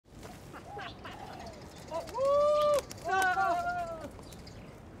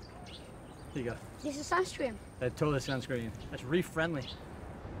Here you go. This is sunscreen. That's totally sunscreen. That's reef friendly.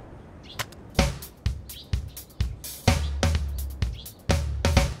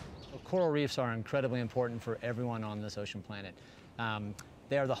 Coral reefs are incredibly important for everyone on this ocean planet.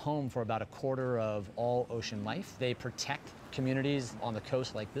 They are the home for about a quarter of all ocean life. They protect communities on the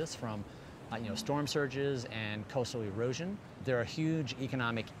coast like this from storm surges and coastal erosion. They're a huge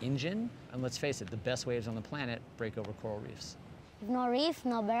economic engine, and let's face it, the best waves on the planet break over coral reefs. No reef,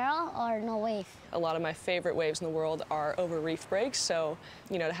 no barrel, or no wave. A lot of my favorite waves in the world are over reef breaks, so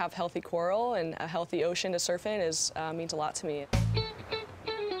to have healthy coral and a healthy ocean to surf in means a lot to me.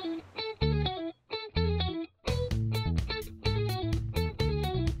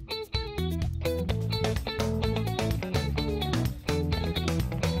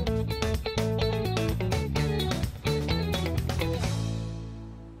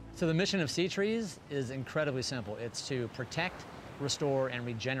 So the mission of SeaTrees is incredibly simple. It's to protect, restore, and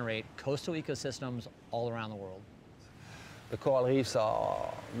regenerate coastal ecosystems all around the world. The coral reefs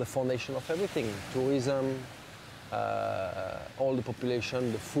are the foundation of everything. Tourism, all the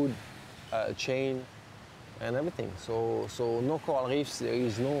population, the food chain, and everything. So no coral reefs, there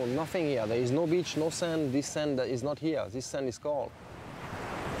is nothing here. There is no beach, no sand. This sand is not here. This sand is coral.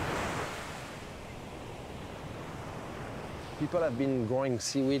 People have been growing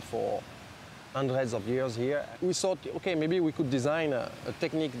seaweed for hundreds of years here. We thought, okay, maybe we could design a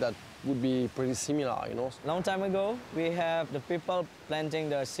technique that would be pretty similar, Long time ago, we have the people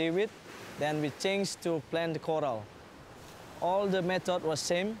planting the seaweed. Then we changed to plant the coral. All the method was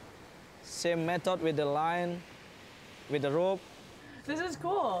same method with the line, with the rope. This is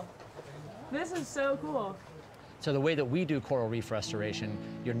cool. This is so cool. So the way that we do coral reef restoration,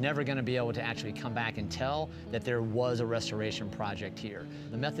 you're never going to be able to actually come back and tell that there was a restoration project here.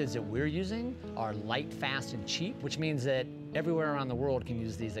 The methods that we're using are light, fast, and cheap, which means that everywhere around the world can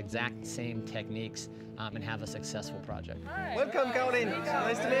use these exact same techniques and have a successful project. Right. Welcome, Caroline.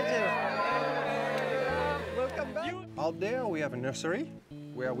 Nice to meet you. Welcome back. Out there, we have a nursery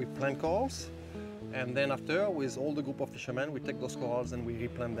where we plant corals. And then after, with all the group of fishermen, we take those corals and we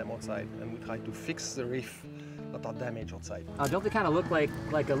replant them outside. And we try to fix the reef that are damaged outside. Don't they kind of look like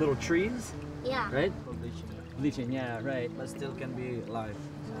a little trees? Yeah. Right? Bleaching, yeah, right. But still can be live.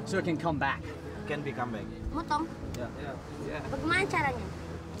 So it can come back. Can be come back. Motong. Yeah. Bagaimana caranya?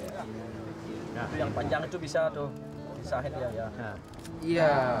 Yang panjang itu bisa tuh disahin ya.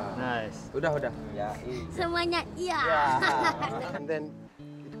 Iya. Nice. Udah. Ya. Semuanya iya. And then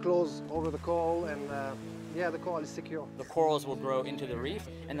it closes over the coral and yeah, the coral is secure. The corals will grow into the reef,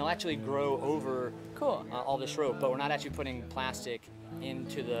 and they'll actually grow over all this rope, but we're not actually putting plastic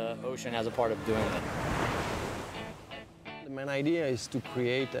into the ocean as a part of doing it. The main idea is to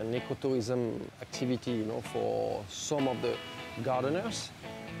create an ecotourism activity, for some of the gardeners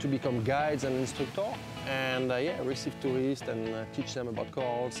to become guides and instructors, and receive tourists and teach them about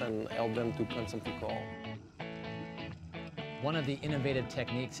corals and help them to plant some coral. One of the innovative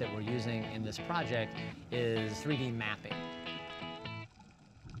techniques that we're using in this project is 3D mapping.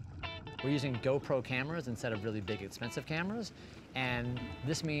 We're using GoPro cameras instead of really big, expensive cameras, and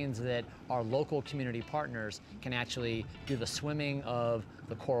this means that our local community partners can actually do the swimming of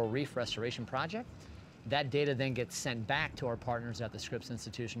the coral reef restoration project. That data then gets sent back to our partners at the Scripps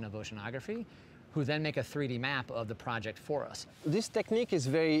Institution of Oceanography, who then make a 3D map of the project for us. This technique is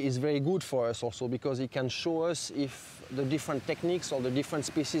very good for us also because it can show us if the different techniques or the different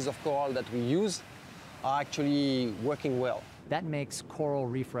species of coral that we use are actually working well. That makes coral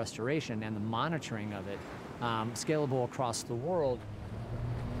reef restoration and the monitoring of it scalable across the world.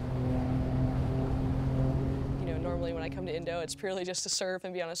 Normally when I come to Indo, it's purely just to surf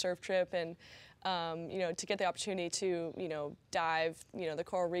and be on a surf trip, and to get the opportunity to, dive, the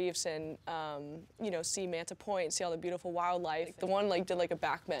coral reefs and, see Manta Point, see all the beautiful wildlife. The one did a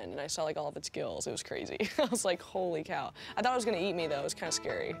back bend, and I saw all of its gills. It was crazy. I was like, holy cow. I thought it was gonna eat me though. It was kind of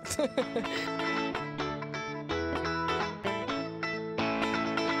scary.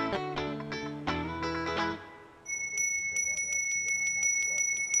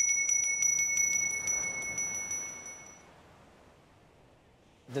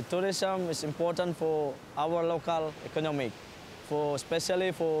 The tourism is important for our local economy,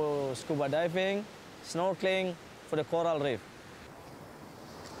 especially for scuba diving, snorkeling, for the coral reef.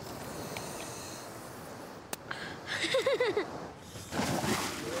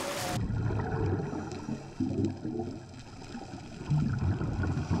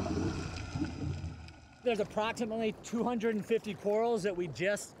 There's approximately 250 corals that we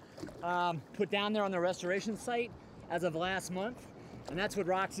just put down there on the restoration site as of last month. And that's what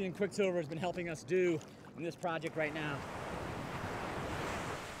Roxy and Quicksilver has been helping us do in this project right now.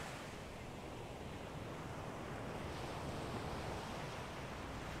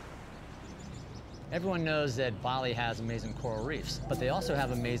 Everyone knows that Bali has amazing coral reefs, but they also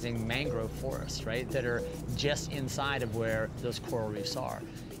have amazing mangrove forests, right, that are just inside of where those coral reefs are.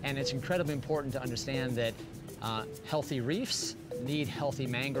 And it's incredibly important to understand that healthy reefs need healthy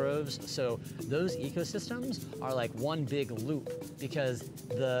mangroves, so those ecosystems are like one big loop because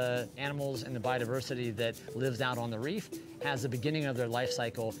the animals and the biodiversity that lives out on the reef has the beginning of their life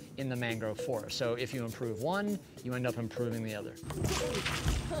cycle in the mangrove forest. So if you improve one, you end up improving the other.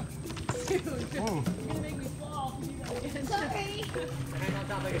 Dude, you're gonna make me fall if you do that again. Sorry. Hang on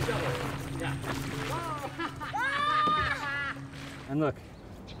top like a shovel. Yeah. And look,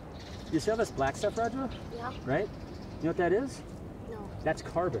 you see all this black stuff, Rajo? Yeah. Right? You know what that is? No. That's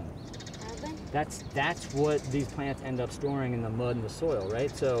carbon. Carbon? That's what these plants end up storing in the mud and the soil,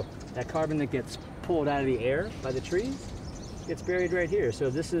 right? So that carbon that gets pulled out of the air by the trees gets buried right here. So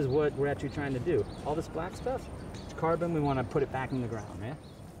this is what we're actually trying to do. All this black stuff, it's carbon. We want to put it back in the ground, man.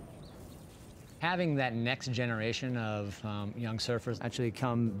 Having that next generation of young surfers actually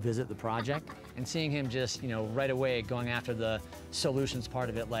come visit the project and seeing him just, right away going after the solutions part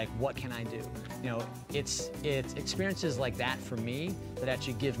of it, like, what can I do? It's experiences like that for me that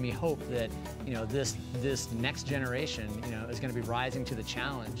actually give me hope that, this next generation, is going to be rising to the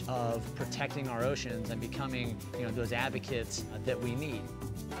challenge of protecting our oceans and becoming, those advocates that we need.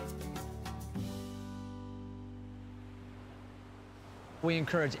 We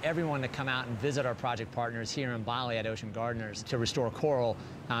encourage everyone to come out and visit our project partners here in Bali at Ocean Gardeners to restore coral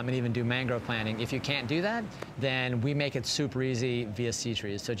and even do mangrove planting. If you can't do that, then we make it super easy via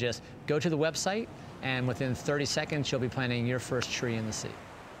SeaTrees. So just go to the website, and within 30 seconds, you'll be planting your first tree in the sea.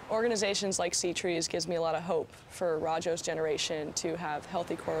 Organizations like SeaTrees gives me a lot of hope for Rajo's generation to have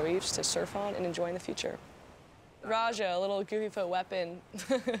healthy coral reefs to surf on and enjoy in the future. Rajo, a little goofy foot weapon,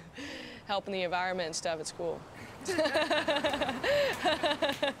 helping the environment and stuff, it's cool.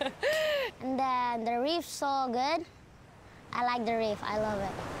 And then the reef's so good. I like the reef. I love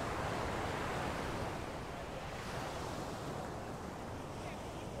it.